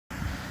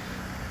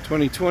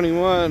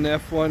2021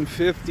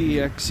 F-150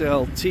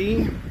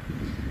 XLT.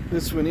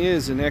 This one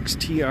is an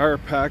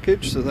XTR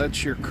package, so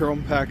that's your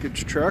chrome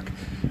package truck.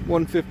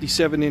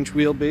 157-inch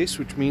wheelbase,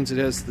 which means it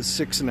has the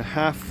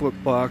 6.5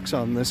 foot box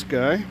on this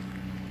guy.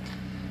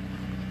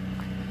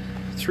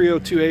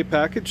 302A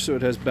package, so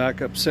it has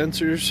backup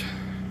sensors.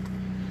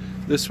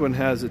 This one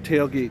has a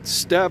tailgate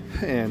step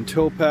and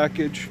tow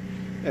package.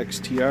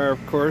 XTR,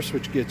 of course,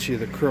 which gets you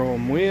the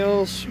chrome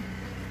wheels.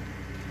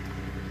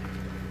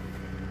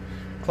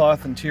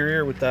 Cloth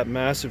interior with that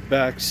massive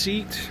back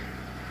seat.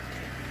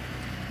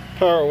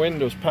 Power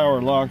windows,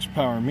 power locks,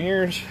 power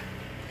mirrors.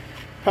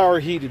 Power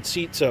heated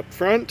seats up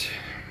front.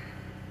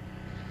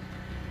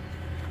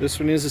 This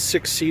one is a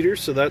 6-seater,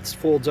 so that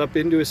folds up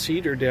into a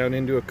seat or down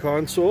into a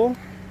console.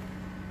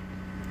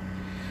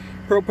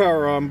 Pro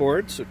Power on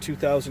board, so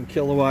 2,000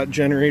 kilowatt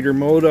generator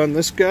mode on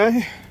this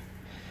guy.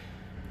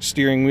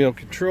 Steering wheel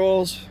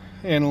controls,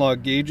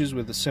 analog gauges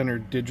with a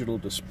centered digital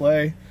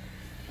display.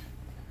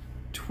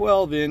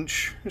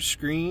 12-inch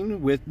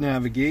screen with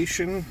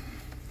navigation.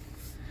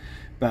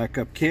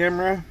 Backup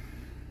camera.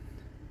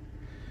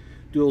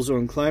 Dual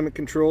zone climate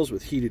controls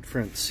with heated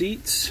front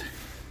seats.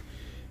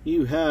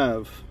 You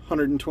have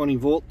 120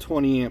 volt,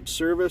 20 amp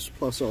service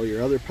plus all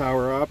your other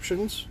power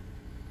options.